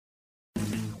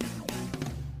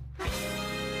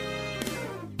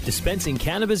Dispensing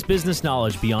cannabis business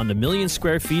knowledge beyond a million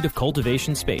square feet of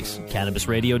cultivation space,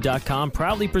 CannabisRadio.com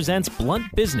proudly presents Blunt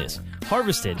Business,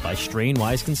 harvested by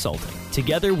Strainwise Consulting.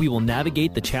 Together, we will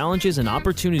navigate the challenges and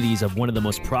opportunities of one of the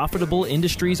most profitable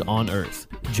industries on earth.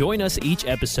 Join us each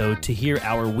episode to hear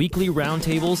our weekly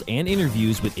roundtables and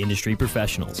interviews with industry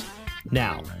professionals.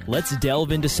 Now, let's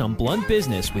delve into some blunt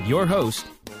business with your host.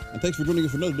 And thanks for joining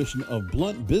us for another edition of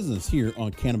Blunt Business here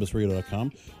on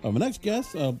CannabisRadio.com. My next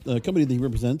guest, the company that he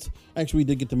represents, actually we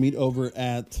did get to meet over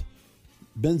at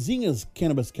Benzinga's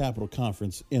Cannabis Capital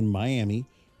Conference in Miami.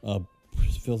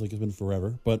 Feels like it's been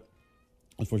forever, but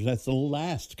unfortunately that's the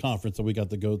last conference that we got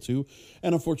to go to.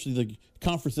 And unfortunately the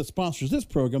conference that sponsors this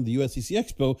program, the USCC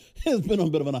Expo, has been on a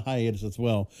bit of a hiatus as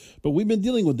well. But we've been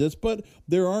dealing with this, but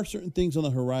there are certain things on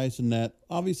the horizon that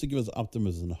obviously give us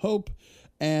optimism and hope.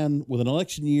 And with an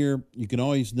election year, you can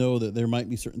always know that there might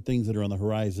be certain things that are on the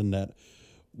horizon that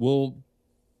will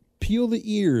peel the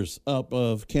ears up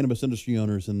of cannabis industry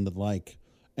owners and the like.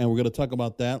 And we're going to talk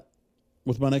about that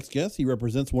with my next guest. He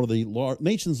represents one of the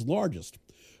nation's largest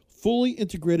fully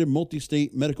integrated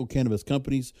multi-state medical cannabis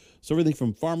companies. So everything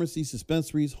from pharmacies,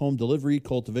 dispensaries, home delivery,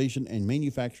 cultivation, and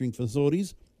manufacturing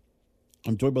facilities.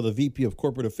 I'm joined by the VP of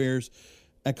Corporate Affairs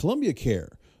at Columbia Care,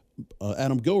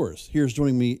 Adam Goers. Here's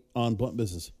joining me on Blunt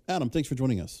Business. Adam, thanks for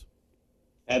joining us.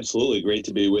 Absolutely. Great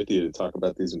to be with you to talk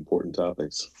about these important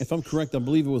topics. If I'm correct, I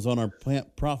believe it was on our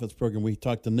Plant Profits program. We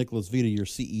talked to Nicholas Vita, your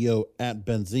CEO at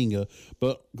Benzinga.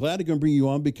 But glad to bring you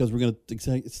on because we're going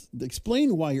to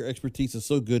explain why your expertise is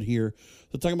so good here.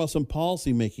 To talk about some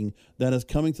policy making that is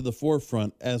coming to the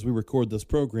forefront as we record this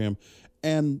program.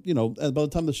 And, you know, by the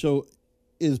time the show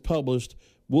is published,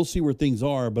 we'll see where things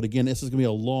are. But again, this is going to be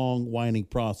a long, winding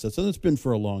process, and it's been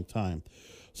for a long time.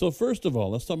 So first of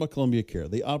all, let's talk about Columbia Care.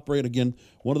 They operate, again,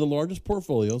 one of the largest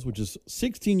portfolios, which is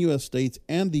 16 U.S. states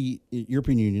and the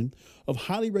European Union, of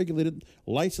highly regulated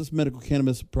licensed medical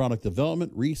cannabis product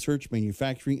development, research,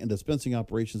 manufacturing, and dispensing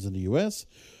operations in the U.S.,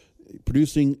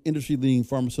 producing industry-leading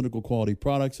pharmaceutical quality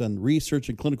products and research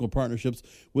and clinical partnerships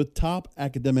with top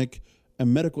academic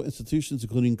and medical institutions,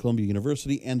 including Columbia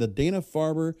University and the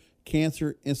Dana-Farber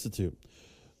Cancer Institute.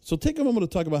 So take a moment to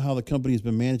talk about how the company has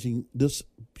been managing this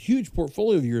huge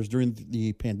portfolio of yours during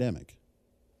the pandemic.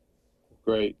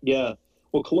 Great. Yeah.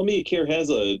 Well, Columbia Care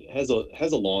has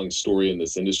a long story in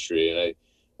this industry.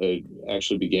 And I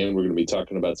actually began, we're going to be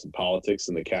talking about some politics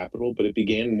in the Capitol, but it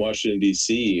began in Washington,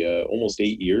 D.C. Almost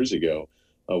 8 years ago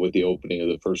with the opening of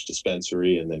the first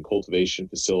dispensary and then cultivation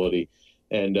facility.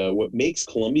 And what makes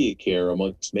Columbia Care,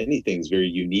 amongst many things, very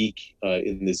unique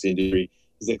in this industry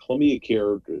is that Columbia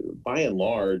Care, by and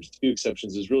large, with a few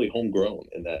exceptions, is really homegrown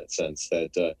in that sense,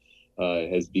 that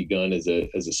has begun as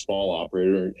a small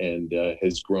operator and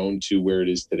has grown to where it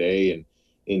is today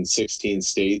in 16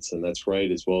 states, and that's right,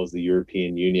 as well as the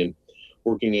European Union,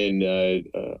 working in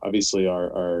obviously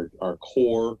our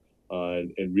core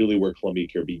and really where Columbia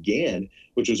Care began,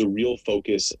 which was a real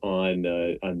focus on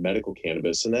medical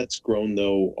cannabis, and that's grown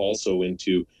though also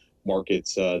into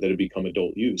markets that have become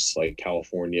adult use, like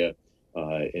California,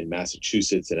 in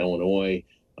Massachusetts and Illinois,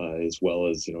 as well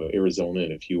as Arizona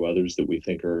and a few others that we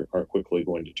think are quickly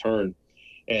going to turn.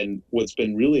 And what's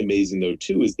been really amazing though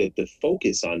too is that the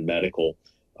focus on medical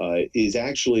is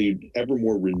actually ever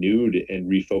more renewed and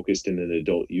refocused in an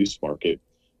adult use market,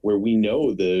 where we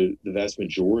know the vast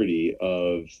majority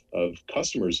of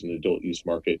customers in the adult use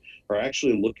market are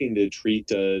actually looking to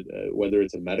treat whether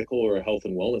it's a medical or a health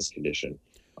and wellness condition.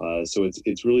 So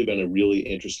it's really been a really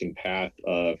interesting path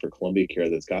for Columbia Care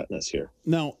that's gotten us here.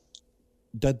 Now,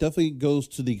 that definitely goes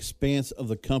to the expanse of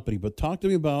the company, but talk to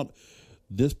me about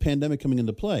this pandemic coming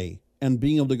into play and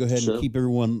being able to go ahead and keep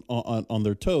everyone on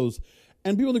their toes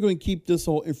and be able to go and keep this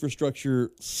whole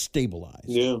infrastructure stabilized.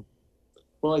 Yeah.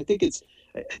 Well, I think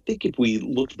if we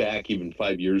looked back even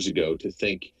 5 years ago to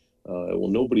think,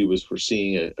 nobody was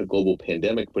foreseeing a global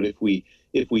pandemic, but if we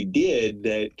did,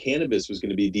 that cannabis was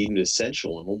going to be deemed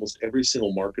essential in almost every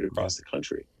single market across the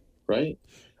country, right?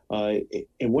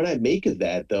 And what I make of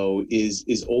that, though,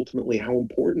 is ultimately how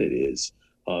important it is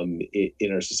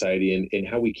in our society and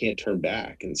how we can't turn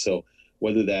back. And so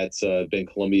whether that's been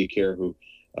Columbia Care, who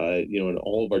in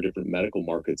all of our different medical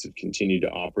markets have continued to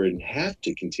operate and have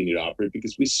to continue to operate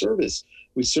because we service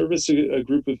a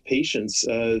group of patients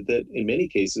that in many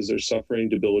cases are suffering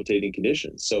debilitating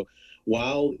conditions. So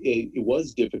while it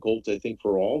was difficult, I think,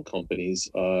 for all companies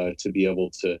to be able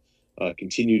to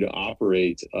continue to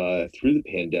operate through the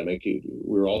pandemic,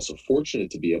 we're also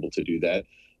fortunate to be able to do that.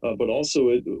 But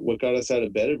also what got us out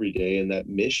of bed every day, and that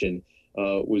mission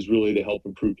was really to help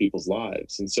improve people's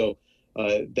lives. And so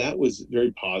that was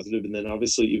very positive. And then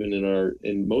obviously even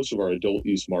in most of our adult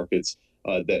use markets,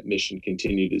 that mission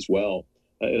continued as well.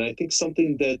 And I think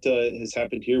something that has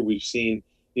happened here, we've seen,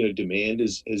 demand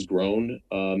has grown.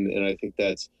 And I think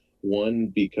that's one,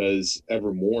 because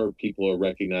ever more people are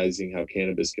recognizing how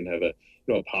cannabis can have a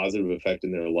positive effect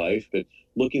in their life. But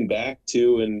looking back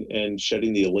to and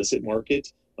shedding the illicit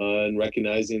market and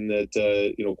recognizing that,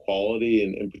 quality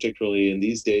and particularly in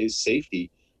these days, safety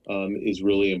is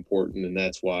really important. And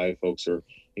that's why folks are,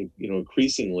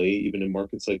 increasingly, even in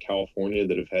markets like California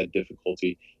that have had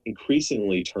difficulty,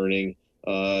 increasingly turning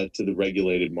to the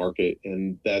regulated market.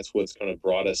 And that's what's kind of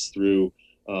brought us through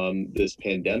this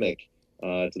pandemic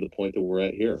to the point that we're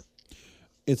at here.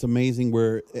 It's amazing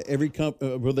where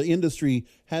where the industry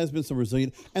has been so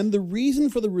resilient. And the reason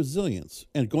for the resilience,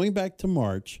 and going back to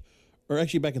March, or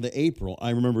actually back in the April, I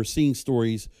remember seeing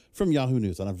stories from Yahoo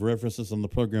News, and I've referenced this on the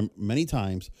program many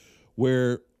times,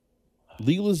 where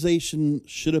legalization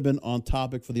should have been on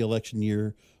topic for the election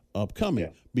year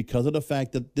upcoming because of the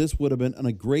fact that this would have been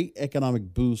a great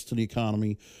economic boost to the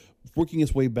economy, working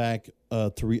its way back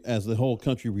as the whole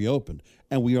country reopened.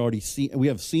 And we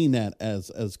have seen that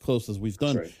as close as we've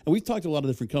done. Right. And we've talked to a lot of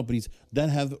different companies that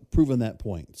have proven that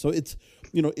point. So it's,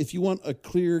 if you want a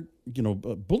clear,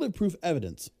 bulletproof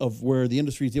evidence of where the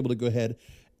industry is able to go ahead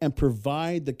and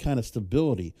provide the kind of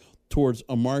stability towards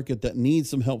a market that needs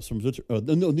some help from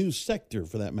the new sector,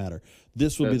 for that matter,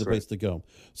 this would be the place to go.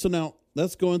 So now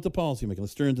let's go into policymaking.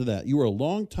 Let's turn into that. You were a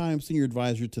longtime senior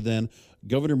advisor to then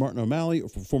Governor Martin O'Malley,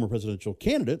 former presidential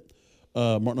candidate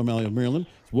Martin O'Malley of Maryland,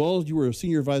 as well as you were a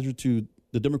senior advisor to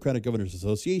the Democratic Governors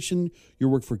Association. You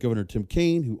worked for Governor Tim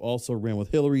Kaine, who also ran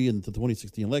with Hillary in the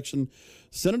 2016 election,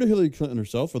 Senator Hillary Clinton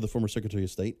herself, or the former Secretary of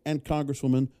State, and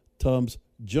Congresswoman Tubbs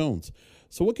Jones.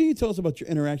 So what can you tell us about your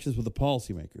interactions with the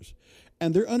policymakers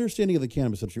and their understanding of the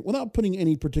cannabis industry without putting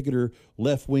any particular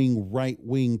left-wing,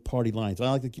 right-wing party lines? I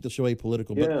like to keep the show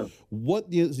apolitical, but what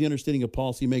is the understanding of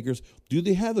policymakers? Do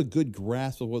they have a good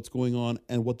grasp of what's going on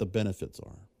and what the benefits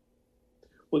are?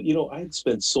 Well, I had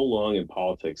spent so long in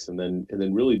politics and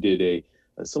then really did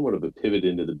a somewhat of a pivot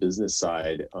into the business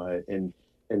side and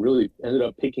really ended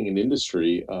up picking an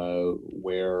industry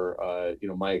where,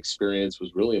 my experience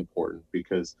was really important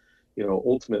because,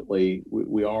 ultimately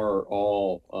we are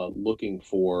all looking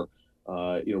for,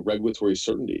 regulatory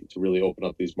certainty to really open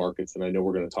up these markets. And I know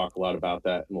we're going to talk a lot about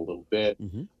that in a little bit.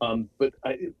 Mm-hmm. But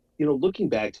looking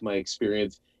back to my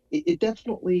experience, it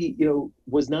definitely,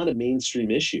 was not a mainstream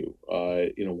issue,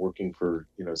 working for,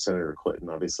 Senator Clinton,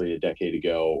 obviously a decade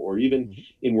ago, or even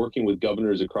in working with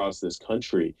governors across this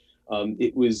country.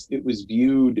 It was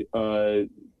viewed,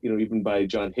 even by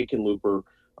John Hickenlooper,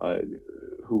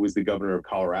 who was the governor of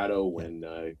Colorado when,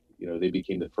 they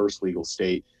became the first legal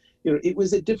state. It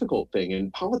was a difficult thing,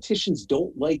 and politicians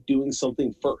don't like doing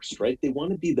something first, right? They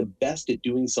want to be the best at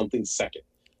doing something second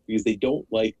because they don't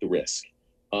like the risk.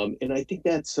 And I think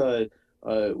that's but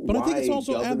I think it's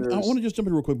also, Adam, I want to just jump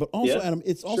in real quick, but also, Adam,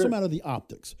 it's also a matter of the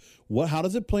optics. How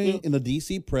does it play in the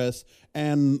D.C. press,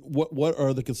 and what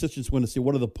are the constituents going to see?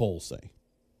 What do the polls say?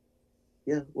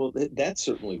 Yeah, well, that's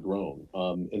certainly grown.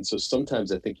 And so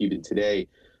sometimes I think even today,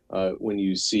 when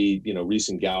you see,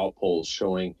 recent Gallup polls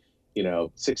showing,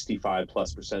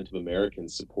 65+% of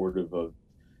Americans supportive of,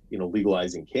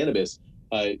 legalizing cannabis,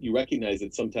 you recognize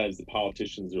that sometimes the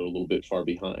politicians are a little bit far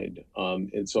behind.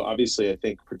 And so obviously, I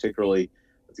think particularly,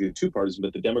 it's two partisan,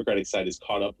 but the Democratic side has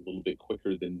caught up a little bit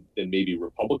quicker than maybe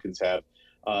Republicans have.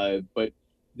 But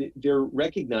they're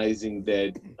recognizing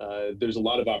that there's a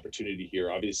lot of opportunity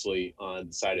here. Obviously, on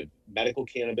the side of medical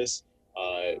cannabis,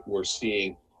 we're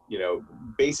seeing,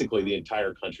 basically the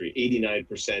entire country,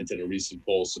 89% in a recent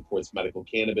poll supports medical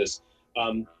cannabis.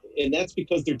 And that's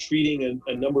because they're treating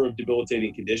a number of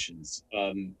debilitating conditions.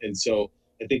 And so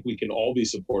I think we can all be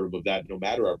supportive of that, no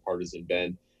matter our partisan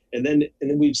bend. And then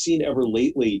we've seen ever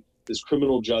lately this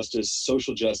criminal justice,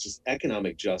 social justice,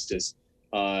 economic justice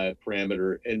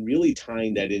parameter, and really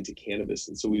tying that into cannabis.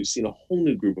 And so we've seen a whole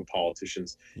new group of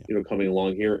politicians, coming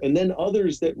along here, and then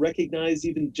others that recognize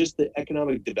even just the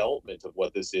economic development of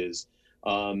what this is.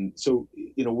 So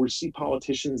we see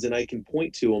politicians, and I can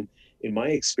point to them in my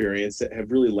experience, that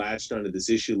have really latched onto this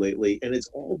issue lately, and it's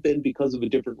all been because of a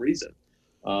different reason.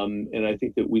 And I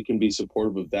think that we can be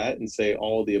supportive of that and say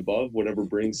all of the above, whatever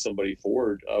brings somebody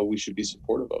forward, we should be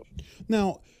supportive of.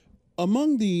 Now,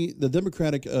 among the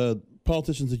Democratic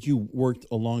politicians that you worked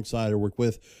alongside or worked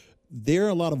with, there are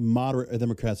a lot of moderate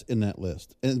Democrats in that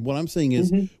list. And what I'm saying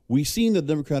is we've seen the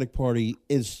Democratic Party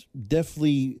is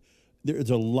definitely, there's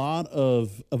a lot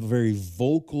of very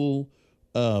vocal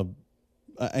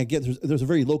I get there's a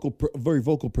very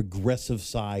vocal progressive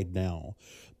side now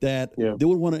that they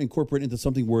would want to incorporate into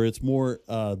something where it's more.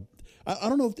 I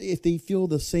don't know if they feel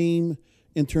the same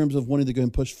in terms of wanting to go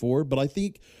and push forward, but I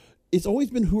think it's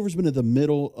always been whoever's been in the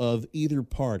middle of either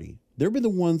party. They've been the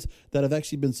ones that have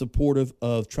actually been supportive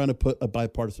of trying to put a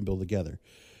bipartisan bill together.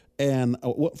 And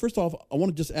first off, I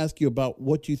want to just ask you about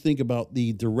what you think about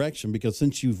the direction, because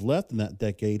since you've left in that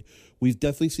decade, we've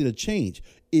definitely seen a change.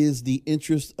 Is the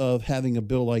interest of having a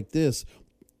bill like this,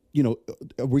 you know,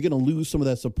 we're going to lose some of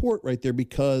that support right there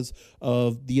because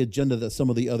of the agenda that some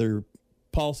of the other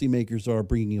policymakers are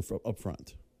bringing up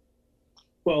front?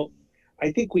 Well,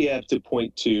 I think we have to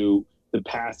point to the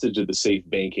passage of the Safe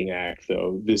Banking Act,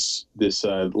 though, this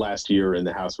last year in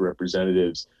the House of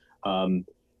Representatives,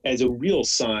 as a real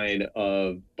sign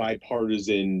of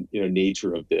bipartisan,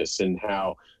 nature of this and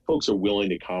how folks are willing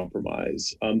to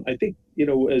compromise. I think,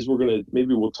 as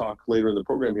we'll talk later in the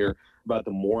program here about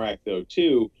the MORE Act, though,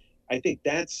 too. I think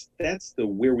that's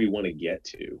where we want to get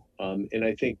to. And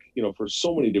I think, for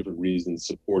so many different reasons,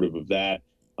 supportive of that.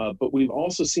 But we've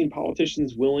also seen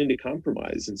politicians willing to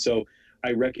compromise. And so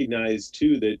I recognize,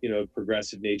 too, that,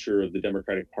 progressive nature of the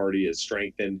Democratic Party is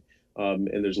strengthened.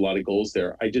 And there's a lot of goals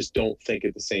there. I just don't think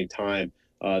at the same time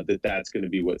that's going to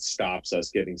be what stops us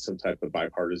getting some type of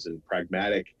bipartisan,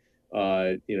 pragmatic,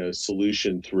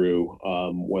 solution through,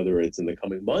 whether it's in the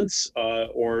coming months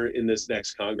or in this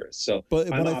next Congress. So,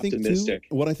 but I'm optimistic.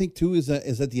 What I think too is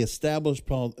that the established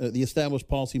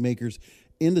policymakers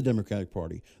in the Democratic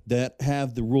Party that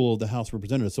have the rule of the House of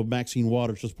Representatives. So Maxine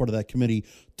Waters was part of that committee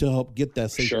to help get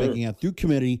that Safe Banking Act through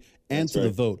committee and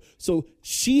the vote. So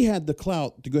she had the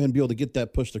clout to go ahead and be able to get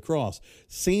that pushed across.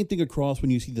 Same thing across when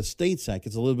you see the States Act.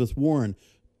 It's Elizabeth Warren.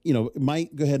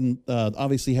 Might go ahead and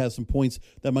obviously have some points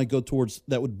that might go towards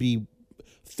that would be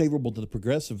favorable to the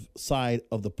progressive side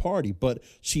of the party, but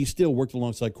she still worked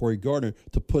alongside Cory Gardner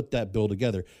to put that bill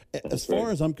together. As far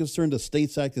as I'm concerned, the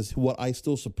States Act is what I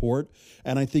still support,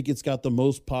 and I think it's got the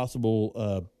most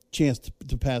possible chance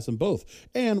to pass them both.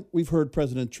 And we've heard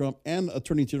President Trump and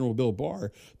Attorney General Bill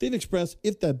Barr, they've expressed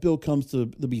if that bill comes to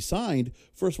be signed,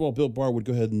 first of all, Bill Barr would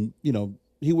go ahead and,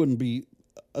 he wouldn't be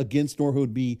against nor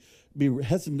would be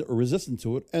hesitant or resistant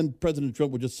to it, and President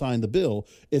Trump would just sign the bill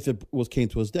if it came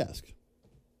to his desk.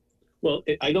 Well,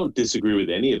 I don't disagree with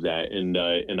any of that, and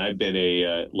I've been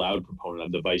a loud proponent.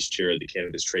 I'm the vice chair of the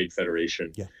Cannabis Trade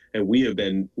Federation, and we have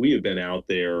been out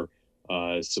there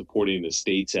supporting the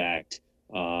States Act,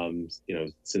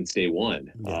 since day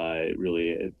one.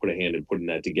 Really put a hand in putting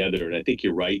that together, and I think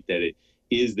you're right that it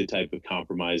is the type of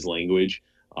compromise language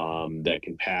that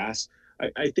can pass.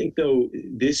 I think, though,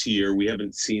 this year we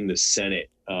haven't seen the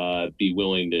Senate be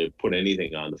willing to put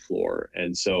anything on the floor.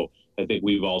 And so I think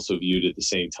we've also viewed at the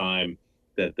same time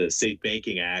that the Safe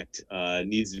Banking Act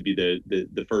needs to be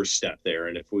the first step there.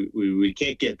 And if we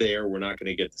can't get there, we're not going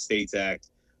to get the States Act.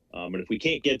 And if we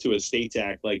can't get to a States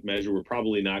Act-like measure, we're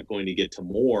probably not going to get to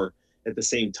MORE. At the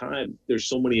same time, there's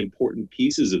so many important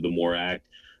pieces of the MORE Act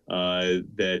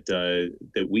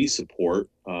that we support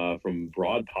from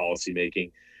broad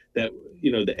policymaking, that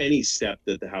any step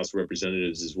that the House of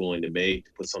Representatives is willing to make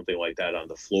to put something like that on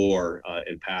the floor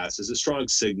and pass is a strong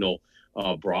signal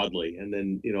broadly, and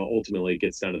then ultimately it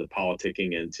gets down to the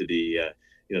politicking and to the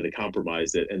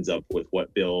compromise that ends up with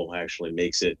what bill actually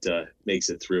makes it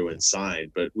through and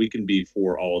signed. But we can be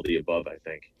for all of the above, I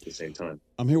think, at the same time.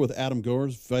 I'm here with Adam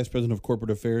Goers, Vice President of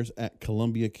Corporate Affairs at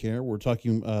Columbia Care. We're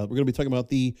going to be talking about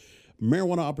the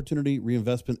Marijuana Opportunity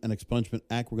Reinvestment and Expungement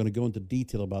Act. We're going to go into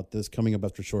detail about this coming up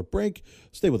after a short break.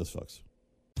 Stay with us, folks.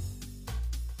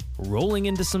 Rolling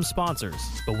into some sponsors,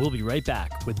 but we'll be right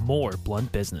back with more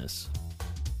Blunt Business.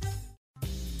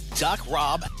 Doc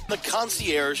Rob, the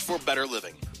concierge for better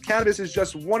living. Cannabis is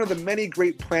just one of the many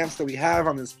great plants that we have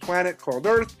on this planet called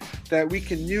Earth that we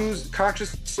can use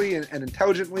consciously and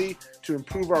intelligently to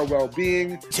improve our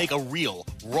well-being. Take a real,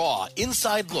 raw,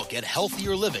 inside look at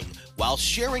healthier living while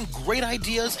sharing great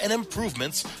ideas and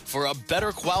improvements for a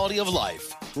better quality of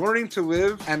life. Learning to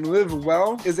live and live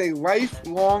well is a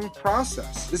lifelong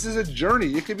process. This is a journey.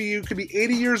 You could be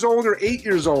 80 years old or 8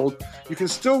 years old. You can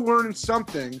still learn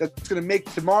something that's going to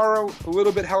make tomorrow a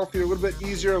little bit healthier, a little bit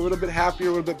easier, a little bit happier,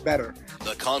 a little bit better.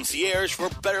 The Concierge for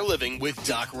Better Living with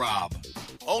Doc Rob.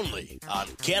 Only on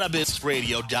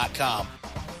CannabisRadio.com.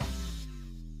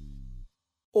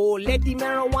 Oh, let the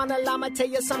marijuana llama tell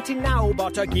you something now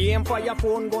about a game for your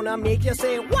phone gonna make you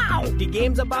say, wow! The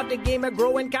game's about the game of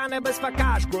growing cannabis for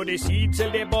cash. Grow the seeds,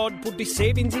 sell the bud, put the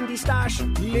savings in the stash.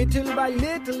 Little by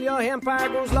little, your empire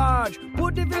grows large.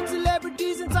 Put the big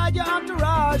celebrities inside your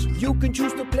entourage. You can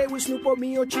choose to play with Snoop or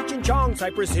me or Cheech and Chong,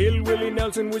 Cypress Hill, Willie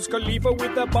Nelson, Wiz Khalifa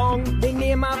with a bong. The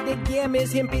name of the game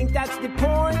is Hemp Inc., that's the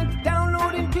point.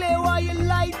 Download and play while you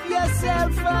light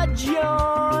yourself a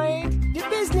joint. The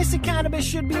business Illicit cannabis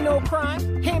should be no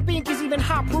crime. Hemp Inc. is even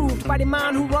hot-proofed by the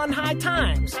man who run High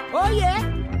Times. Oh yeah?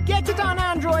 Get it on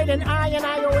Android and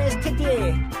iOS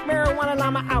today. Marijuana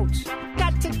Llama out.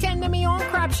 Got to tend to me own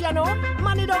crops, you know.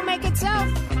 Money don't make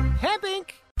itself. Hemp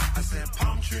Inc. I said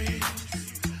palm trees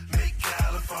make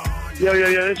California. Yo,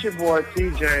 it's your boy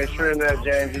TJ, Trinidad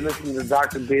James. You're listening to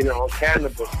Dr. Bina on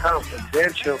Cannabis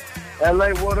Confidential.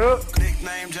 LA, what up?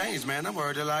 Nickname James, man. I'm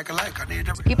worried like a lake. I need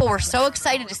to... People were so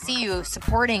excited to see you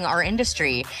supporting our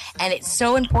industry, and it's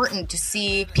so important to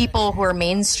see people who are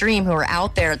mainstream, who are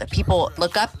out there, that people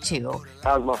look up to.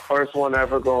 That was my first one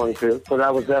ever going to, so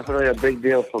that was definitely a big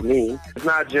deal for me. It's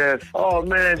not just, oh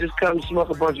man, just come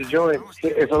smoke a bunch of joints.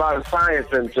 It's a lot of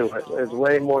science into it. It's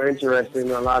way more interesting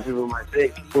than a lot of people might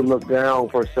think who look down,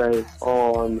 per se,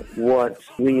 on what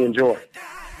we enjoy.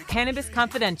 Cannabis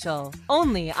Confidential,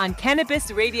 only on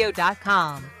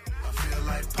CannabisRadio.com. I feel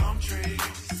like palm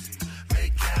trees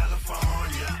make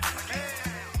California.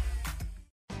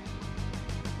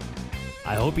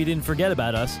 I hope you didn't forget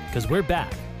about us, because we're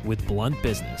back with Blunt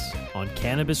Business on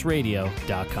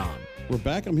CannabisRadio.com. We're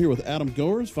back. I'm here with Adam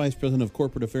Goers, Vice President of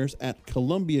Corporate Affairs at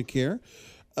Columbia Care.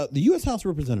 The U.S. House of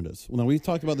Representatives, now we've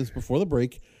talked about this before the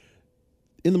break.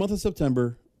 In the month of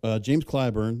September, James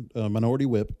Clyburn, Minority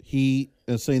Whip, he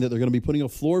is saying that they're going to be putting a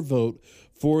floor vote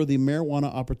for the Marijuana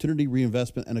Opportunity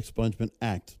Reinvestment and Expungement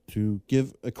Act to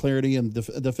give a clarity and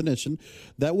definition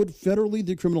that would federally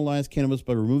decriminalize cannabis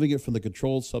by removing it from the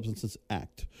Controlled Substances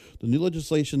Act. The new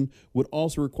legislation would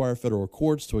also require federal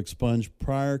courts to expunge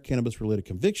prior cannabis-related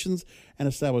convictions and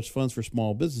establish funds for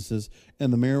small businesses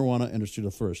and the marijuana industry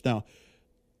to flourish. Now,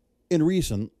 in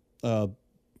recent,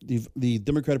 the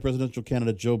Democratic presidential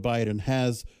candidate Joe Biden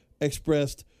has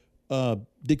expressed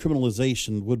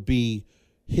decriminalization would be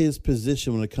his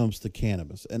position when it comes to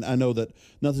cannabis. And I know that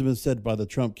nothing's been said by the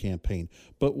Trump campaign.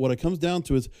 But what it comes down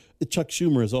to is Chuck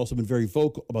Schumer has also been very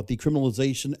vocal about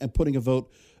decriminalization and putting a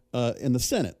vote in the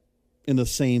Senate in the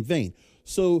same vein.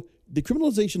 So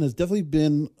decriminalization has definitely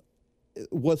been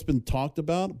what's been talked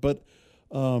about. But,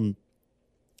 I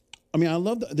mean, I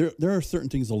love that there are certain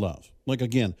things I love. Like,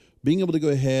 again, being able to go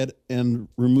ahead and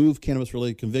remove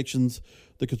cannabis-related convictions,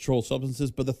 the controlled substances.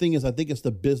 But the thing is, I think it's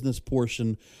the business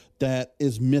portion that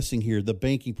is missing here, the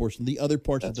banking portion, the other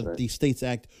parts that the States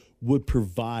Act would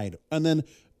provide. And then,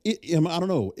 I don't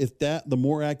know, if the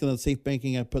MORE Act and the Safe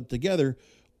Banking Act put together,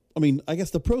 I mean, I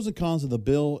guess the pros and cons of the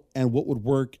bill and what would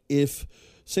work if,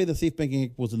 say, the Safe Banking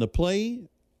Act was into play,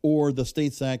 or the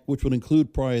States Act, which would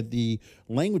include probably the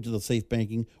language of the safe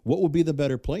banking, what would be the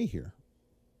better play here?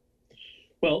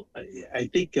 Well, I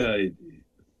think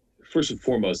first and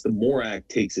foremost, the MORE Act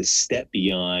takes a step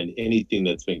beyond anything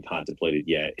that's been contemplated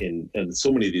yet. And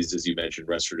so many of these, as you mentioned,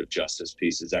 restorative justice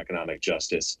pieces, economic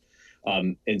justice.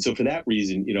 And so for that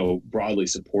reason, broadly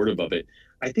supportive of it.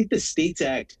 I think the States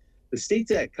Act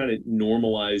kind of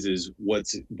normalizes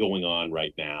what's going on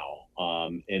right now,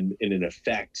 and in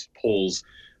effect pulls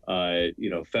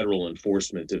federal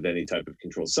enforcement of any type of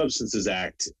Controlled Substances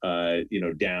Act,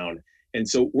 down. And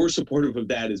so we're supportive of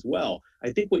that as well.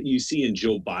 I think what you see in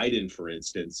Joe Biden, for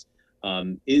instance,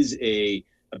 is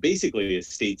basically a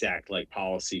States Act-like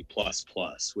policy plus,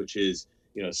 which is,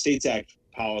 States Act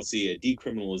policy, a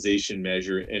decriminalization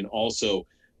measure, and also,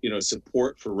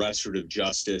 support for restorative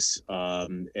justice.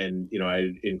 And,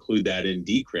 I include that in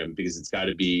decrim because it's got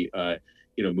to be,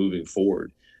 moving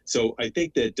forward. So I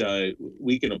think that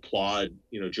we can applaud,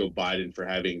 Joe Biden for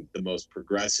having the most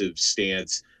progressive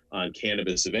stance on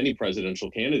cannabis of any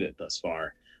presidential candidate thus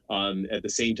far. At the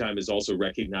same time, is also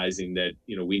recognizing that,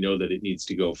 we know that it needs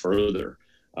to go further.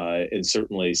 And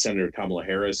certainly Senator Kamala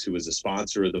Harris, who is a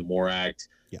sponsor of the MORE Act,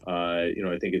 I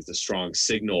think it's a strong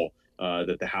signal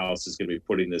that the House is going to be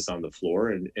putting this on the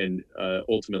floor. And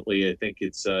ultimately, I think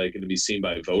it's going to be seen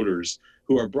by voters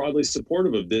who are broadly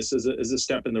supportive of this as a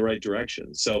step in the right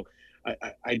direction. So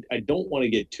I don't want to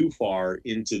get too far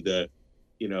into the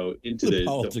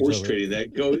horse trading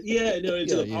that goes,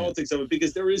 the politics of it,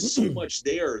 because there is so much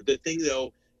there. The thing,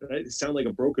 though, I sound like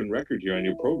a broken record here on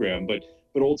your program, but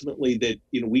ultimately that,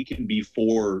 we can be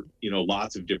for,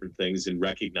 lots of different things and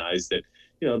recognize that,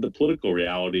 the political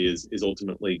reality is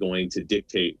ultimately going to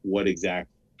dictate what exact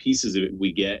pieces of it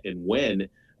we get and when.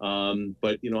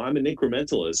 But, I'm an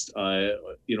incrementalist.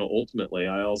 Ultimately,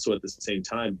 I also at the same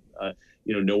time,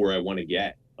 know where I want to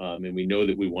get. And we know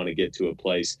that we want to get to a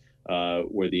place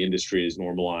where the industry is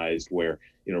normalized, where,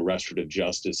 restorative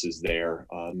justice is there.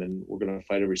 And we're going to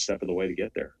fight every step of the way to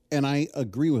get there. And I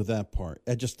agree with that part.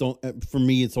 I just don't, for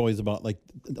me, it's always about, like,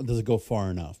 does it go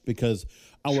far enough? Because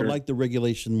I would like the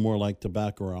regulation more like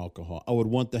tobacco or alcohol. I would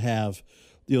want to have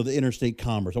the interstate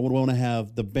commerce. I would want to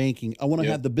have the banking. I want to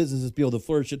have the businesses be able to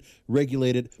flourish it,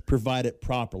 regulate it, provide it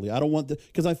properly. I don't want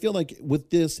because I feel like with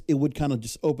this, it would kind of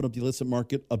just open up the illicit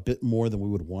market a bit more than we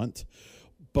would want.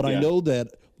 But I know that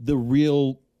the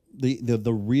real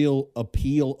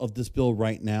appeal of this bill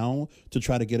right now to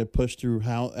try to get it pushed through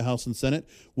House and Senate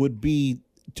would be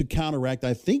to counteract,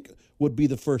 I think, would be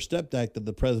the First Step Act that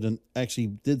the president actually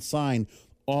did sign,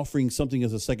 offering something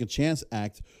as a Second Chance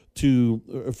Act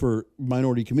for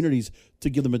minority communities to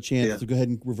give them a chance to go ahead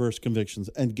and reverse convictions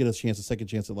and get a second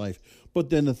chance at life. But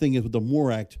then the thing is with the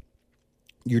MORE Act,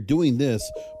 you're doing this,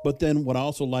 but then what I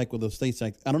also like with the States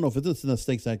Act, I don't know if it's in the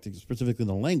States Act specifically in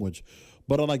the language,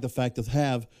 but I like the fact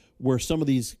that where some of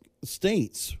these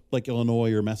states, like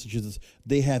Illinois or Massachusetts,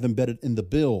 they have embedded in the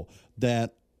bill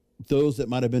that those that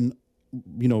might have been,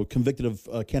 convicted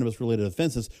of cannabis-related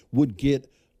offenses would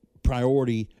get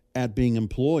priority at being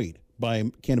employed by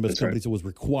cannabis companies. It was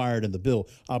required in the bill.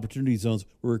 Opportunity zones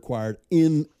were required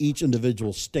in each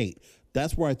individual state.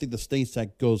 That's where I think the States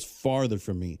Act goes farther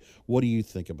for me. What do you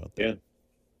think about that? Yeah.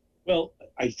 Well,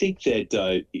 I think that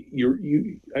I'm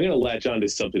going to latch on to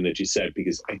something that you said,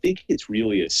 because I think it's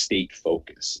really a state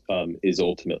focus is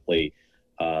ultimately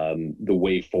the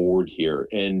way forward here.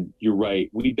 And you're right.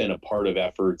 We've been a part of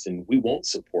efforts, and we won't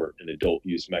support an adult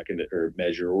use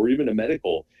measure or even a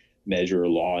medical measure or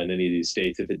law in any of these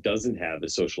states if it doesn't have a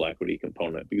social equity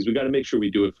component, because we got to make sure we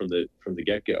do it from the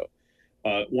get-go.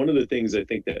 One of the things I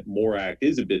think that MORE Act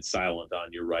is a bit silent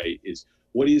on, you're right, is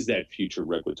what is that future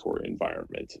regulatory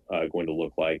environment going to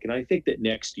look like? And I think that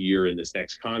next year in this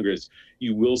next Congress,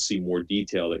 you will see more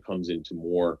detail that comes into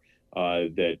MORE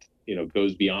that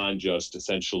goes beyond just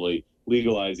essentially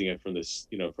legalizing it from this,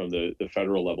 from the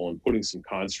federal level and putting some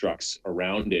constructs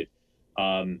around it.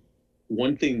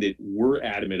 One thing that we're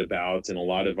adamant about, and a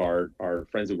lot of our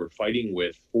friends that we're fighting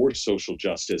with for social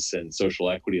justice and social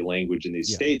equity language in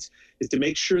these states, is to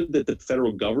make sure that the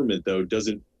federal government, though,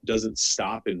 doesn't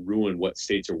stop and ruin what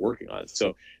states are working on.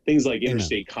 So things like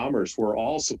interstate commerce, we're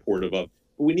all supportive of,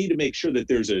 but we need to make sure that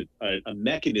there's a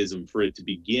mechanism for it to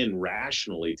begin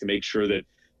rationally, to make sure that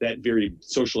that very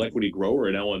social equity grower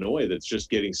in Illinois that's just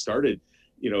getting started,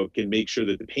 can make sure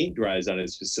that the paint dries on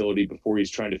his facility before he's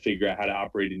trying to figure out how to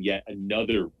operate in yet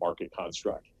another market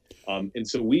construct. And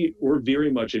so we're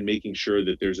very much in making sure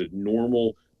that there's a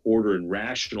normal order and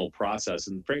rational process,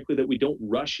 and frankly, that we don't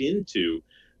rush into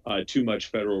too much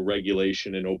federal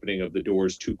regulation and opening of the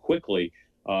doors too quickly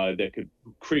that could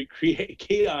create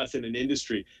chaos in an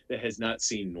industry that has not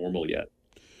seen normal yet.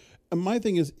 And my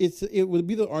thing is, it would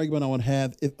be the argument I would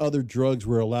have if other drugs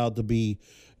were allowed to be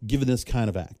given this kind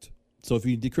of act. So if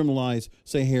you decriminalize,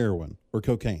 say, heroin or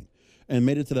cocaine and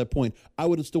made it to that point, I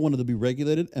would have still wanted to be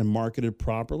regulated and marketed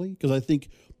properly, because I think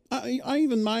my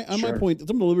point,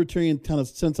 some of the libertarian kind of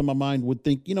sense of my mind would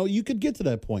think, you could get to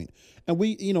that point. And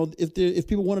we, if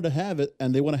people wanted to have it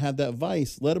and they want to have that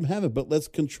vice, let them have it, but let's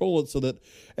control it so that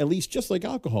at least just like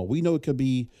alcohol, we know it could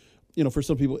be, for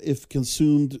some people, if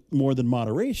consumed more than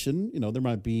moderation, there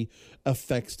might be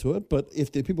effects to it. But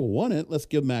if the people want it, let's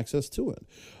give them access to it.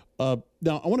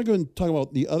 Now, I want to go and talk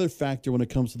about the other factor when it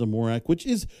comes to the MORE Act, which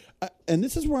is, and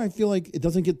this is where I feel like it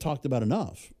doesn't get talked about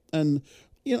enough. And,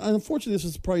 unfortunately, this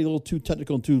is probably a little too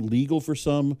technical and too legal for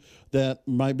some that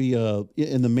might be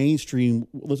in the mainstream,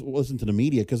 listen to the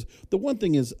media. Because the one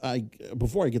thing is,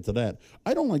 before I get to that,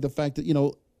 I don't like the fact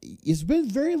that, it's been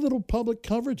very little public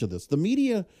coverage of this. The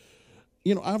media,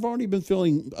 I've been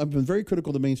very critical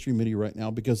of the mainstream media right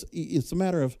now, because it's a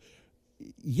matter of,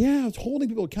 it's holding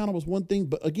people accountable is one thing,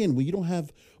 but again, when you don't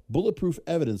have bulletproof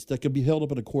evidence that can be held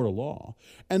up in a court of law,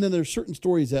 and then there's certain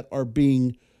stories that are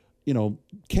being,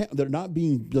 they're not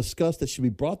being discussed that should be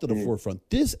brought to the forefront.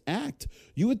 This act,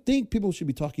 you would think people should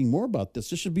be talking more about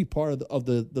this. This should be part of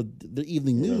the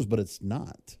evening news, but it's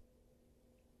not.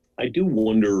 I do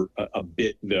wonder a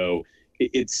bit, though.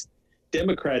 It's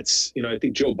Democrats, I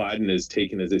think Joe Biden has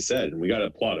taken, as I said, and we got to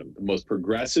applaud him, the most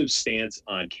progressive stance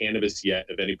on cannabis yet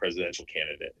of any presidential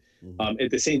candidate. At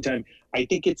the same time, I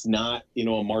think it's not,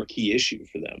 a marquee issue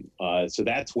for them. So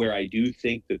that's where I do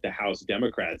think that the House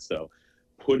Democrats, though,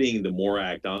 putting the MORE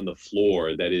Act on the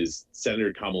floor, that is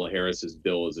Senator Kamala Harris's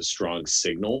bill, is a strong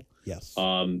signal. Yes.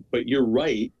 But you're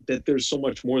right that there's so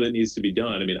much more that needs to be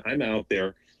done. I mean, I'm out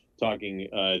there talking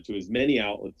to as many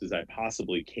outlets as I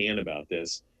possibly can about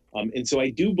this. And so I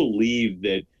do believe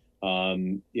that,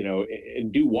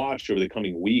 and do watch over the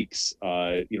coming weeks,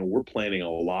 we're planning a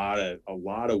lot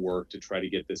of work to try to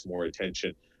get this more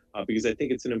attention, because I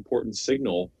think it's an important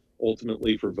signal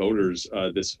ultimately for voters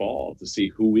this fall to see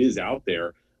who is out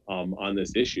there on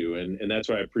this issue. And that's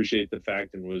why I appreciate the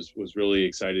fact and was really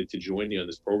excited to join you on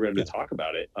this program to talk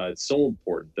about it. It's so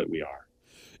important that we are.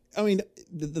 I mean,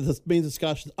 the main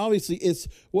discussion, obviously, is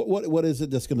what is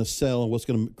it that's going to sell and what's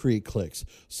going to create clicks.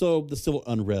 So the civil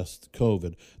unrest,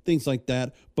 COVID, things like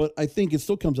that. But I think it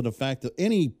still comes to the fact that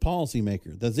any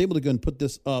policymaker that's able to go and put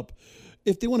this up,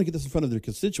 if they want to get this in front of their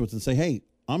constituents and say, hey,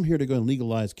 I'm here to go and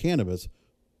legalize cannabis,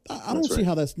 I don't see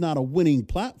how that's not a winning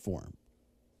platform.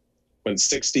 When I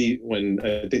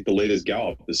think the latest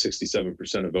Gallup, the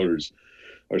 67% of voters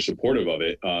are supportive of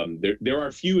it, there are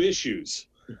a few issues.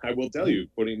 I will tell you,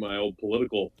 putting my old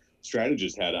political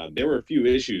strategist hat on, there were a few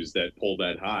issues that pulled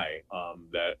that high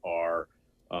that are,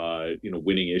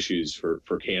 winning issues for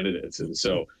candidates. And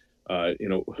so,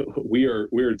 we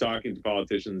are talking to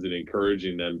politicians and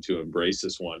encouraging them to embrace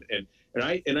this one.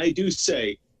 And I do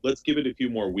say, let's give it a few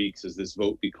more weeks as this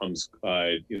vote becomes,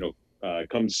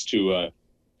 comes to a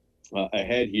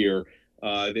head here,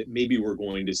 that maybe we're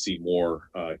going to see more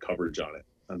coverage on it.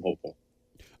 I'm hopeful.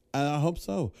 I hope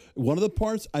so. One of the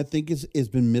parts I think has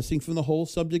been missing from the whole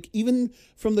subject, even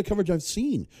from the coverage I've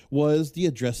seen, was the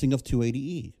addressing of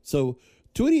 280E. So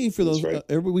 280E, for those,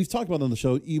 we've talked about it on the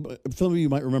show. Some of you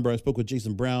might remember I spoke with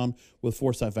Jason Brown with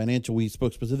Foresight Financial. We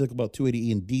spoke specifically about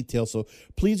 280E in detail. So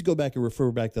please go back and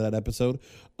refer back to that episode.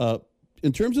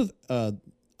 In terms of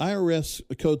IRS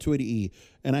Code 280E,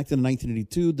 enacted in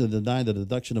 1982 to deny the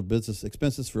deduction of business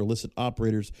expenses for illicit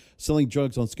operators selling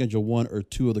drugs on Schedule 1 or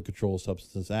 2 of the Controlled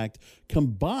Substances Act.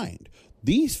 Combined,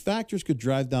 these factors could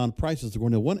drive down prices.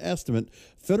 According to one estimate,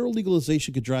 federal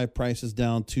legalization could drive prices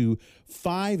down to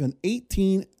 $5 and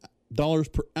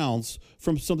 $18 per ounce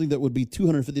from something that would be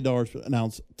 $250 per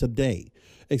ounce today.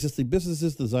 Existing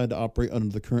businesses designed to operate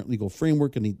under the current legal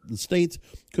framework in the states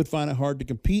could find it hard to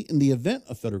compete in the event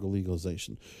of federal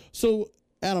legalization. So,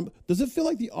 Adam, does it feel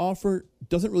like the offer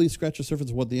doesn't really scratch the surface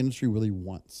of what the industry really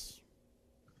wants?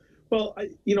 Well,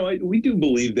 we do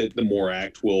believe that the MORE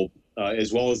Act will,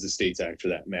 as well as the STATES Act for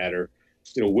that matter,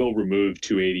 will remove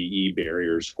 280E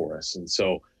barriers for us. And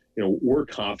so, we're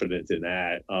confident in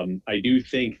that. I do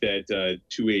think that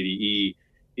 280E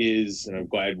is, and I'm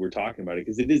glad we're talking about it,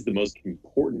 because it is the most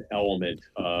important element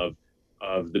of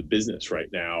the business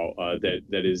right now that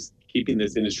is keeping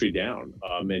this industry down.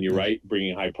 And you're right,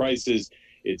 bringing high prices.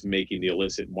 It's making the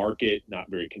illicit market not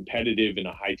very competitive in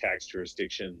a high tax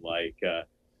jurisdiction like,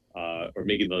 or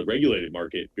making the regulated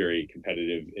market very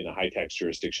competitive in a high tax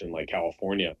jurisdiction like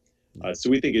California. So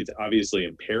we think it's obviously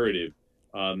imperative.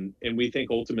 And we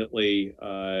think ultimately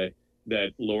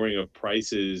that lowering of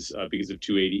prices because of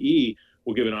 280E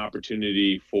will give an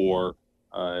opportunity for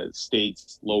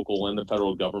states, local, and the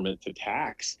federal government to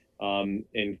tax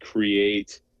and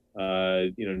create,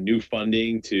 new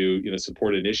funding to,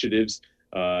 support initiatives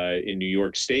in New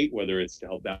York State, whether it's to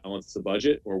help balance the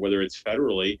budget or whether it's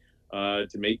federally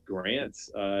to make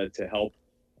grants to help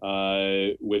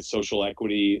with social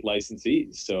equity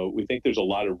licensees. So we think there's a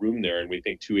lot of room there, and we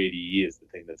think 280E is the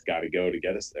thing that's got to go to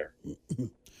get us there.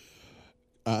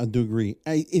 I do agree.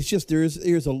 It's just there's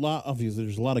a lot, obviously,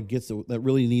 there's a lot of gets that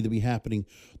really need to be happening.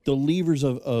 The levers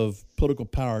of political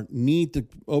power need to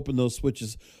open those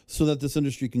switches so that this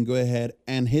industry can go ahead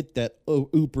and hit that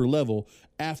upper level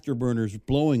afterburners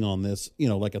blowing on this,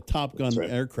 like a Top Gun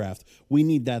aircraft. We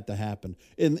need that to happen.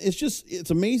 And it's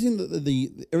amazing that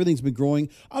the everything's been growing.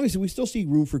 Obviously, we still see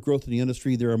room for growth in the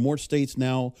industry. There are more states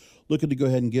now looking to go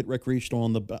ahead and get recreational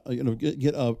on the,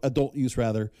 get adult use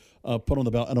rather, put on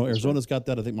the ballot. I know Arizona's got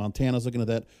that. I think Montana's looking at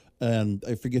that, and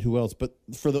I forget who else. But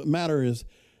for the matter is,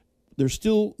 there's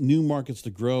still new markets to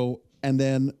grow, and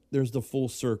then there's the full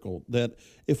circle that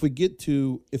if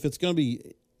it's going to be,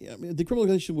 the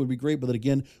criminalization would be great, but then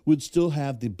again, we'd still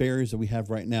have the barriers that we have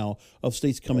right now of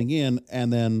states coming in,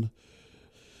 and then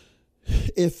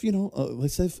if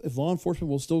let's say if law enforcement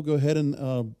will still go ahead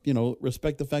and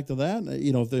respect the fact of that,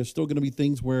 if there's still going to be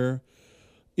things where,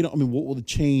 what will the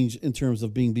change in terms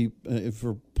of being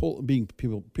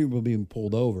people being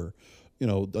pulled over?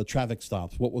 The traffic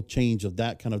stops, what will change of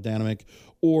that kind of dynamic,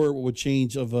 or what would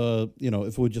change of, if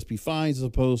it would just be fines as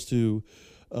opposed to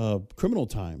criminal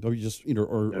time, or just,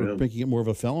 or making it more of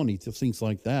a felony to things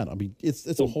like that.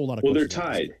 It's a whole lot of questions.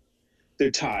 They're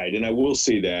tied. And I will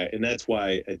say that. And that's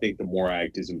why I think the MORE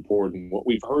Act is important. What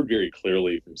we've heard very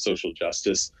clearly from social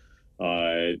justice,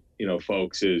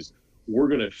 folks, is we're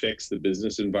going to fix the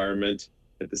business environment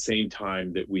at the same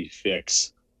time that we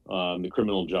fix the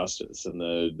criminal justice and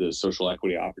the social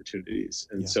equity opportunities.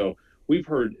 And so we've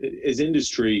heard as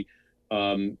industry,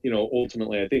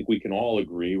 ultimately, I think we can all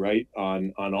agree, right,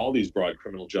 on all these broad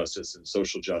criminal justice and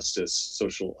social justice,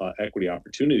 social equity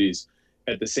opportunities.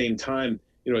 At the same time,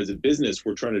 as a business,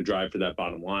 we're trying to drive for that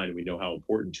bottom line. We know how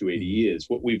important 280E is.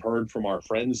 What we've heard from our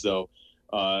friends, though,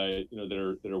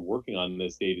 that are working on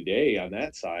this day to day on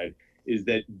that side, is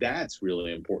that that's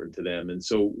really important to them. And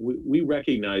so we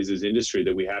recognize as industry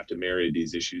that we have to marry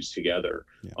these issues together,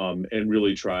 and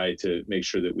really try to make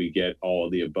sure that we get all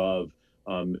of the above.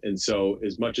 And so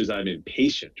as much as I'm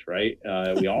impatient, right,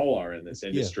 we all are in this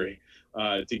industry,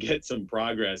 to get some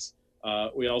progress,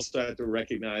 we also have to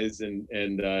recognize and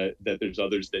that there's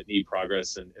others that need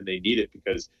progress, and they need it,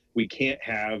 because we can't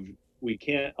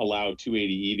allow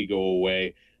 280E to go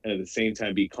away and at the same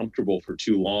time be comfortable for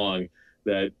too long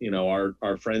that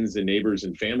our friends and neighbors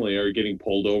and family are getting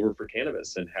pulled over for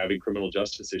cannabis and having criminal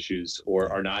justice issues,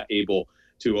 or are not able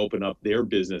to open up their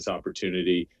business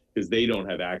opportunity because they don't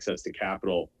have access to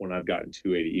capital when I've gotten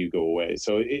 280E go away.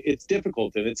 So it's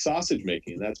difficult, and it's sausage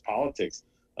making, and that's politics.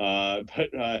 But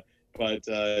at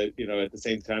the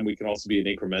same time, we can also be an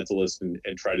incrementalist and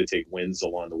try to take wins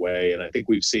along the way. And I think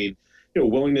we've seen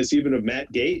willingness even of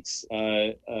Matt Gaetz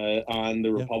on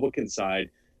the Republican side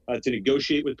to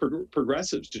negotiate with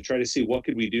progressives to try to see what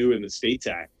could we do in the States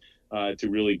Act to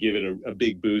really give it a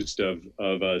big boost of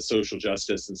social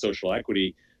justice and social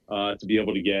equity, to be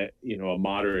able to get a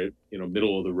moderate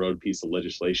middle of the road piece of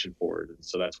legislation forward. And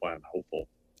so that's why I'm hopeful.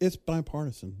 It's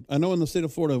bipartisan. I know in the state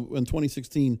of Florida in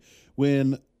 2016,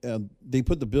 when they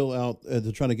put the bill out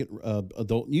to try to get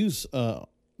adult use to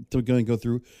go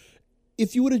through,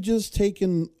 if you would have just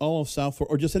taken all of South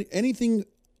Florida, or just anything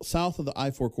south of the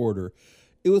I-4 corridor,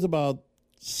 it was about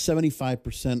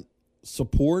 75%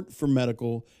 support for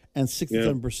medical and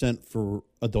 67% for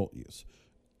adult use.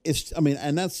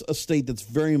 And that's a state that's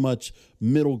very much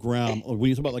middle ground. When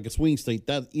you talk about like a swing state,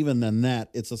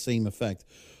 it's the same effect.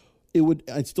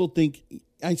 I still think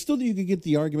you could get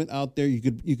the argument out there.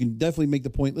 You can definitely make the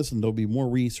point. Listen, there'll be more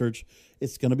research.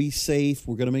 It's going to be safe.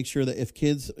 We're going to make sure that if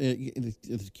kids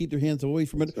keep their hands away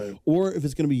from it, right, or if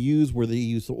it's going to be used where they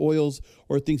use the oils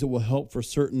or things that will help for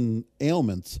certain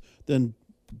ailments, then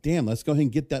damn, let's go ahead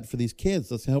and get that for these kids.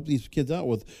 Let's help these kids out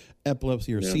with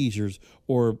epilepsy or seizures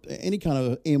or any kind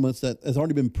of ailments that has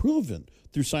already been proven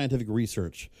through scientific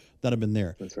research that have been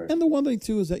there. That's right. And the one thing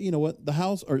too is that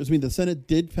the Senate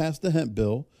did pass the hemp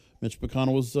bill. Mitch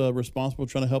McConnell was responsible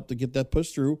trying to help to get that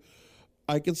pushed through.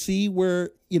 I can see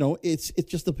where it's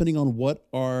just depending on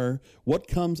what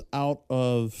comes out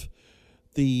of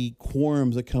the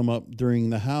quorums that come up during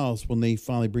the House when they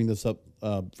finally bring this up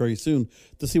very soon,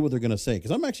 to see what they're going to say.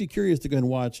 Because I'm actually curious to go and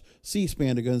watch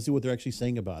C-SPAN to go and see what they're actually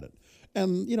saying about it.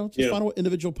 And, find out what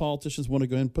individual politicians want to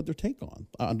go ahead and put their take on.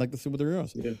 I'd like to see what they're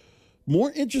else. Yeah.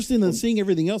 More interesting than seeing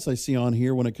everything else I see on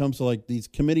here when it comes to like these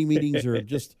committee meetings or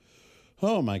just,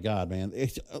 oh my God, man.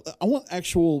 I want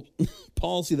actual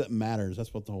policy that matters.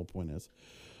 That's what the whole point is.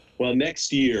 Well,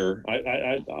 next year,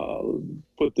 I'll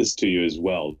put this to you as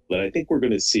well, that I think we're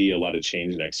going to see a lot of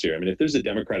change next year. I mean, if there's a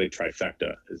Democratic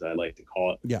trifecta, as I like to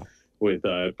call it, with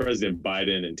President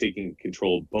Biden and taking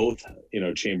control of both,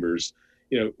 chambers,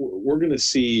 we're going to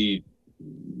see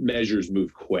measures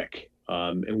move quick.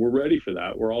 And we're ready for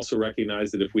that. We're also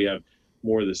recognize that if we have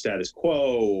more of the status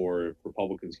quo, or if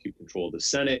Republicans keep control of the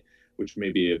Senate, which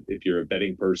maybe if you're a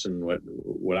betting person,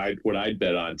 what I'd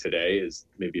bet on today is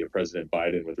maybe a President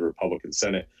Biden with a Republican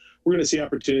Senate. We're going to see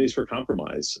opportunities for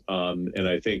compromise. And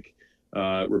I think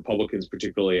Republicans,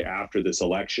 particularly after this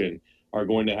election, are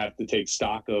going to have to take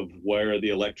stock of where the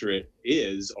electorate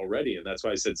is already. And that's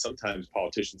why I said sometimes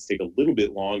politicians take a little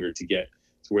bit longer to get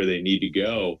to where they need to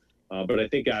go. But I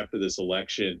think after this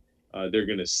election, they're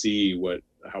going to see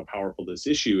how powerful this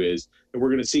issue is, and we're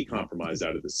going to see compromise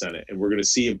out of the Senate, and we're going to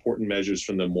see important measures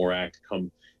from the MORE Act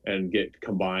come and get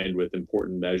combined with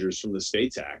important measures from the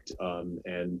States Act.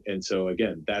 And so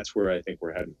again, that's where I think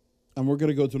we're heading. And we're going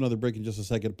to go to another break in just a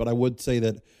second, but I would say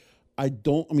that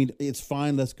it's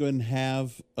fine. Let's go ahead and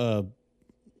have the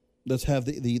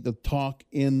talk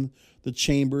in the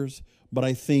chambers. But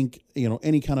I think,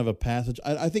 any kind of a passage,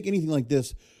 I think anything like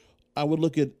this, I would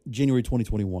look at January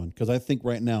 2021, because I think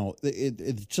right now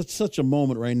it's just such a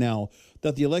moment right now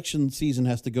that the election season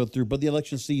has to go through. But the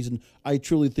election season, I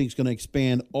truly think, is going to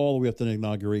expand all the way up to the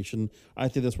inauguration. I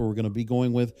think that's where we're going to be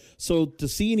going with. So to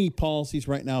see any policies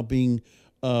right now being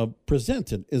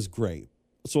presented is great.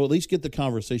 So at least get the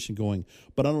conversation going.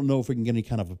 But I don't know if we can get any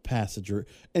kind of a passage or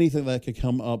anything that could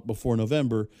come up before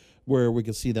November where we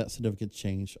can see that significant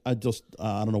change. I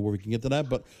don't know where we can get to that,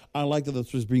 but I like that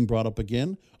this was being brought up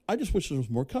again. I just wish there was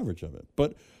more coverage of it.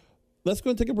 But let's go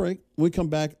and take a break. When we come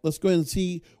back, let's go ahead and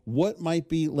see what might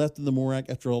be left in the MORE Act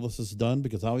after all this is done,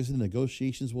 because obviously the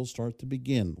negotiations will start to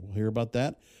begin. We'll hear about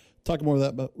that. Talk more of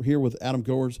that here with Adam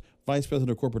Goers, Vice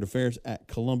President of Corporate Affairs at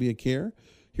Columbia Care.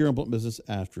 here on Blunt Business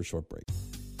after a short break.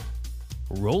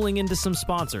 Rolling into some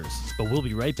sponsors, but we'll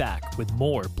be right back with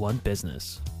more Blunt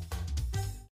Business.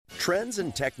 Trends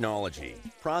in technology,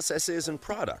 processes, and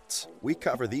products. We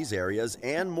cover these areas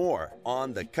and more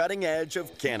on the cutting edge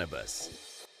of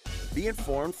cannabis. Be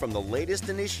informed from the latest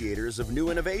initiators of new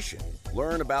innovation.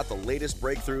 Learn about the latest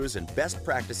breakthroughs and best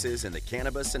practices in the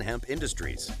cannabis and hemp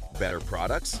industries. Better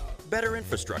products, better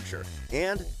infrastructure,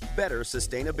 and better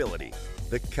sustainability.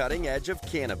 The cutting edge of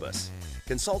cannabis.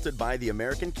 Consulted by the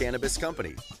American Cannabis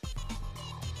Company.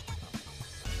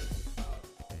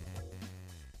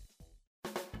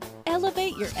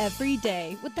 Elevate your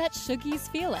everyday with that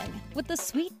Shoogies feeling, with the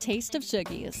sweet taste of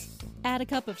Shoogies. Add a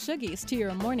cup of Shoogies to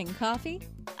your morning coffee.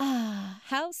 Ah,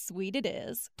 how sweet it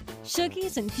is.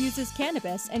 Shoogies infuses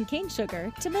cannabis and cane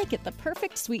sugar to make it the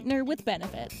perfect sweetener with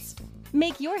benefits.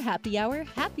 Make your happy hour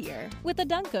happier with a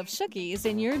dunk of Shoogies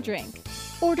in your drink.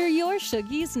 Order your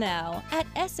Shoogies now at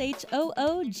shoogies.com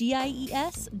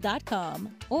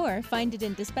or find it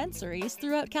in dispensaries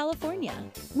throughout California.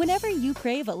 Whenever you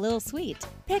crave a little sweet,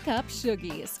 pick up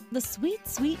Shoogies, the sweet,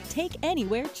 sweet take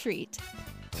anywhere treat.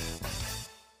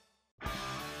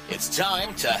 It's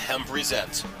time to Hemp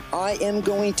Present. I am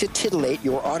going to titillate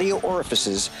your audio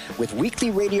orifices with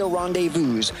weekly radio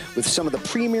rendezvous with some of the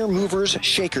premier movers,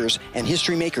 shakers, and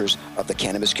history makers of the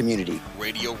cannabis community.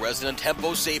 Radio resident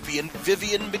Hempo sapien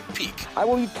Vivian McPeak. I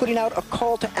will be putting out a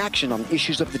call to action on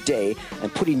issues of the day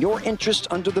and putting your interest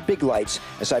under the big lights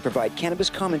as I provide cannabis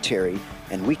commentary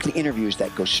and weekly interviews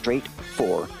that go straight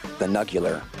for the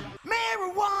nugular.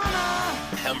 Marijuana!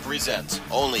 Hemp Present,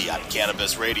 only on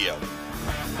Cannabis Radio.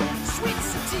 Sweet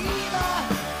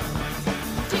sativa,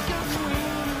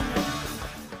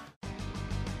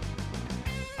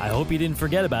 I hope you didn't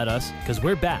forget about us, because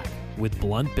we're back with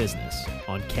Blunt Business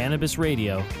on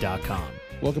CannabisRadio.com.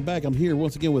 Welcome back. I'm here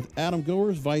once again with Adam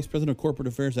Goers, Vice President of Corporate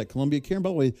Affairs at Columbia Care. And by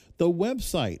the way, the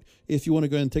website, if you want to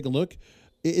go ahead and take a look,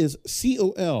 it is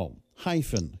col-care.com.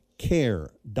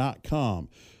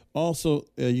 Also,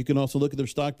 you can also look at their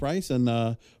stock price and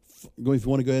if you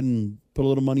want to go ahead and put a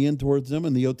little money in towards them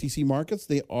in the OTC markets.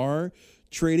 They are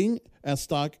trading at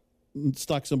stock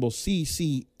symbol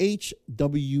CCHWF.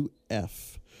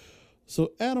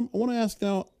 So, Adam, I want to ask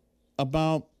now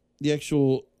about the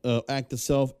actual act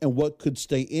itself and what could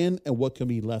stay in and what can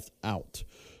be left out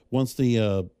once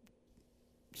the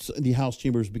House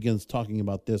Chambers begins talking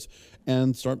about this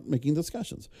and start making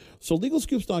discussions. So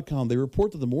LegalScoops.com, they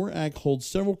report that the MORE Act holds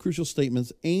several crucial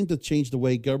statements aimed to change the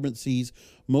way government sees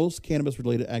most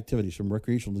cannabis-related activities, from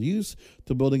recreational use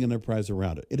to building an enterprise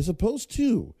around it. It is supposed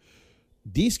to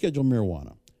deschedule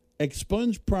marijuana,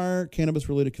 expunge prior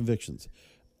cannabis-related convictions,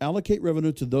 allocate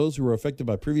revenue to those who were affected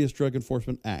by previous drug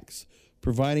enforcement acts,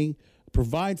 provide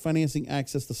financing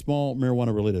access to small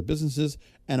marijuana-related businesses,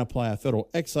 and apply a federal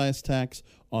excise tax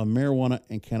on marijuana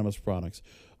and cannabis products.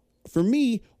 For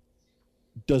me,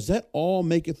 does that all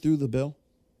make it through the bill?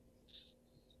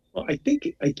 Well, I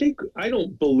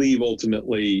don't believe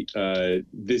ultimately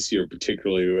this year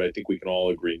particularly, I think we can all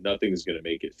agree nothing's going to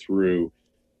make it through.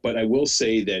 But I will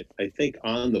say that I think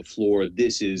on the floor,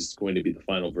 this is going to be the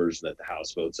final version that the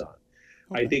House votes on.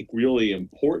 Okay. I think really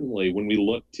importantly, when we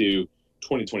look to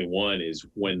 2021 is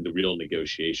when the real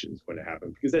negotiation is going to happen,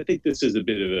 because I think this is a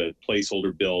bit of a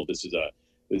placeholder bill. This is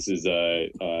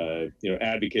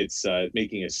advocates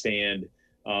making a stand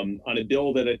on a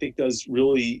bill that I think does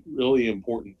really, really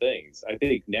important things. I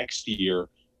think next year,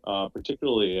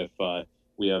 particularly if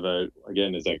we have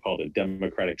again, as I called it,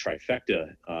 Democratic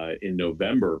trifecta in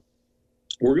November,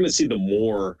 we're going to see the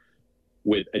more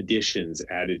with additions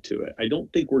added to it. I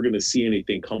don't think we're going to see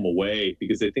anything come away,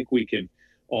 because I think we can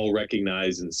all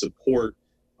recognize and support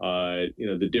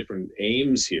the different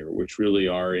aims here, which really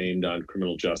are aimed on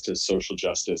criminal justice, social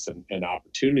justice, and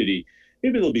opportunity.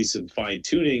 Maybe there'll be some fine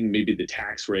tuning, maybe the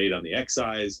tax rate on the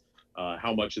excise,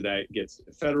 how much of that gets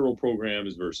to federal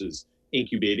programs versus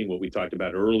incubating what we talked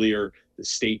about earlier, the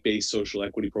state-based social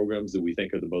equity programs that we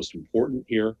think are the most important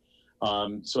here.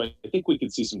 So I think we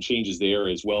could see some changes there,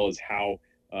 as well as how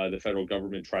the federal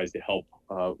government tries to help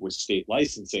with state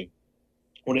licensing.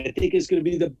 What I think is going to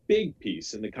be the big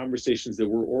piece in the conversations that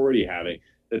we're already having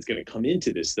that's going to come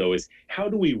into this, though, is how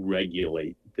do we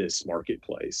regulate this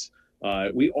marketplace?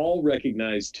 We all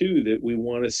recognize, too, that we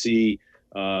want to see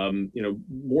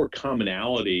more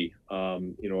commonality,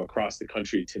 across the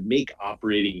country to make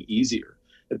operating easier.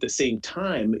 At the same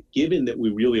time, given that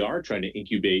we really are trying to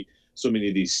incubate so many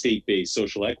of these state-based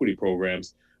social equity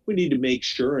programs, we need to make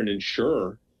sure and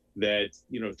ensure that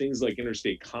things like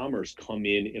interstate commerce come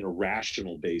in a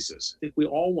rational basis. I think we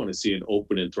all want to see an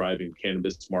open and thriving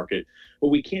cannabis market, but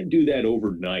we can't do that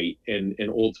overnight and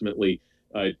ultimately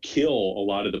kill a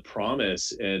lot of the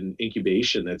promise and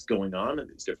incubation that's going on in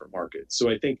these different markets. So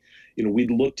I think,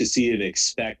 we'd look to see and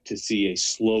expect to see a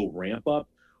slow ramp up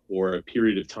or a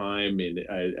period of time in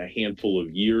a handful of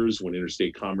years when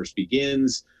interstate commerce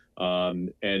begins.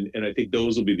 And I think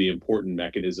those will be the important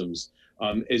mechanisms,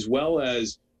 as well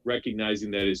as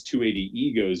recognizing that as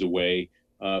 280E goes away,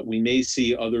 we may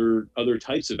see other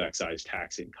types of excise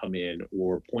taxing come in,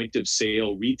 or point of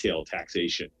sale retail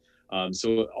taxation.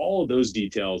 So all of those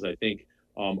details, I think,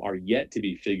 are yet to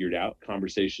be figured out,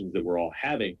 conversations that we're all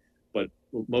having. But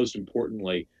most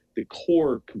importantly, the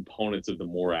core components of the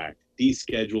MORE Act,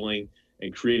 descheduling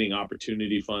and creating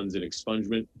opportunity funds and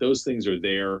expungement, those things are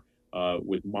there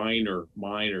with minor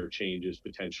changes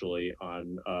potentially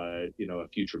on a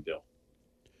future bill.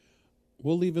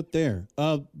 We'll leave it there.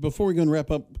 Before we go and wrap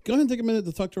up, go ahead and take a minute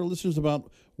to talk to our listeners about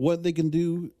what they can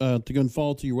do to go and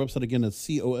follow to your website. Again, it's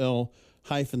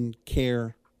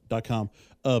col-care.com.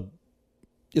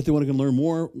 If they want to learn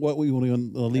more, what we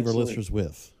want to leave our listeners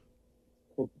with.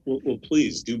 Well,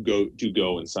 please do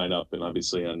go and sign up, and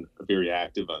obviously very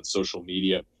active on social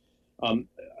media.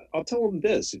 I'll tell them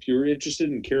this: if you're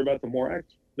interested and care about the MORE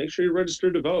Act, make sure you're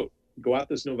registered to vote. Go out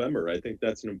this November. I think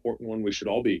that's an important one. We should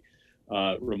all be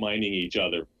reminding each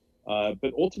other.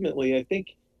 But ultimately, I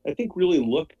think really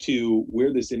look to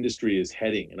where this industry is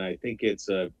heading, and I think it's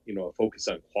a focus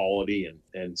on quality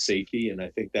and safety, and I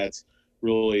think that's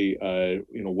really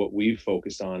what we've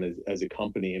focused on as a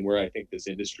company, and where I think this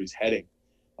industry is heading,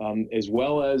 as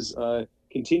well as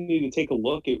continue to take a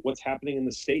look at what's happening in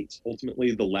the states.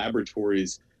 Ultimately, the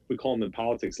laboratories, we call them in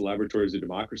politics laboratories of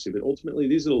democracy, but ultimately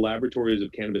these are the laboratories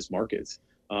of cannabis markets.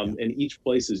 And each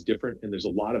place is different, and there's a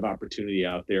lot of opportunity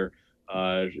out there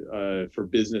for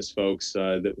business folks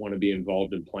that want to be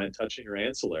involved in plant touching or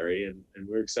ancillary, and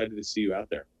we're excited to see you out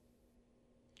there.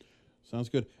 Sounds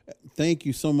good. Thank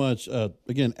you so much.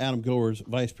 Again, Adam Goers,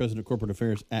 Vice President of Corporate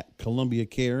Affairs at Columbia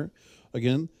Care.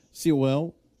 Again,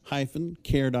 col-care.com.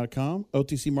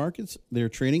 OTC Markets, they're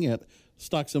trading at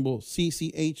stock symbol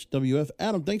CCHWF.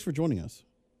 Adam, thanks for joining us.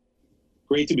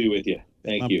 Great to be with you.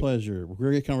 Thank you. My pleasure.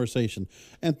 Great conversation.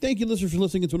 And thank you, listeners, for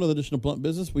listening to another edition of Blunt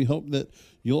Business. We hope that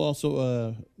you'll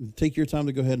also take your time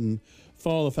to go ahead and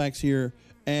follow the facts here.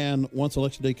 And once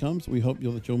Election Day comes, we hope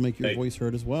that you'll make your voice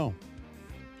heard as well.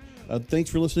 Thanks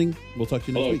for listening. We'll talk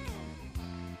to you next week.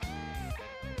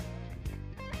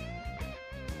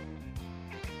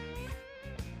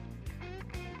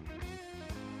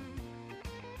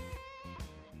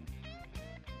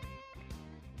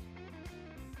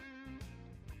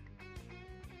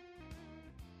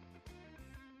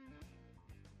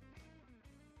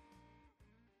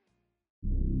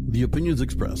 The opinions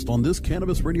expressed on this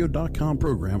CannabisRadio.com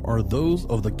program are those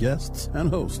of the guests and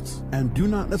hosts and do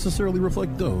not necessarily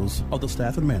reflect those of the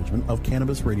staff and management of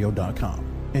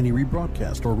CannabisRadio.com. Any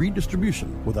rebroadcast or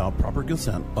redistribution without proper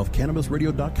consent of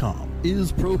CannabisRadio.com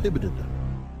is prohibited.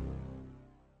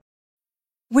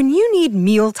 When you need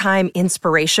mealtime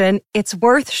inspiration, it's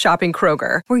worth shopping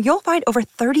Kroger, where you'll find over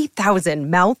 30,000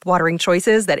 mouth-watering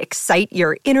choices that excite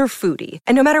your inner foodie.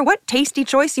 And no matter what tasty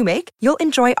choice you make, you'll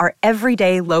enjoy our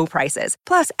everyday low prices,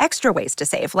 plus extra ways to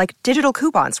save, like digital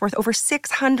coupons worth over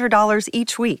 $600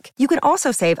 each week. You can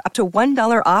also save up to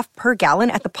 $1 off per gallon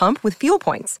at the pump with fuel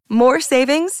points. More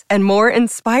savings and more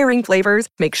inspiring flavors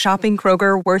make shopping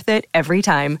Kroger worth it every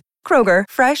time. Kroger,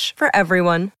 fresh for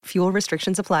everyone. Fuel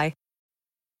restrictions apply.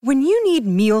 When you need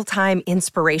mealtime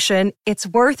inspiration, it's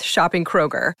worth shopping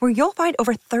Kroger, where you'll find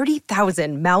over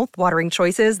 30,000 mouth-watering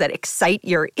choices that excite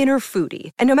your inner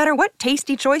foodie. And no matter what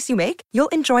tasty choice you make, you'll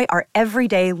enjoy our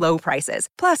everyday low prices,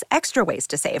 plus extra ways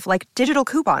to save, like digital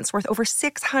coupons worth over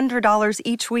 $600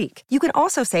 each week. You can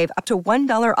also save up to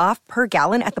 $1 off per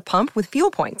gallon at the pump with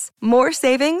fuel points. More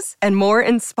savings and more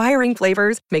inspiring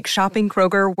flavors make shopping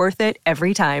Kroger worth it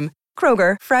every time.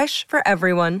 Kroger, fresh for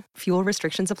everyone. Fuel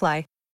restrictions apply.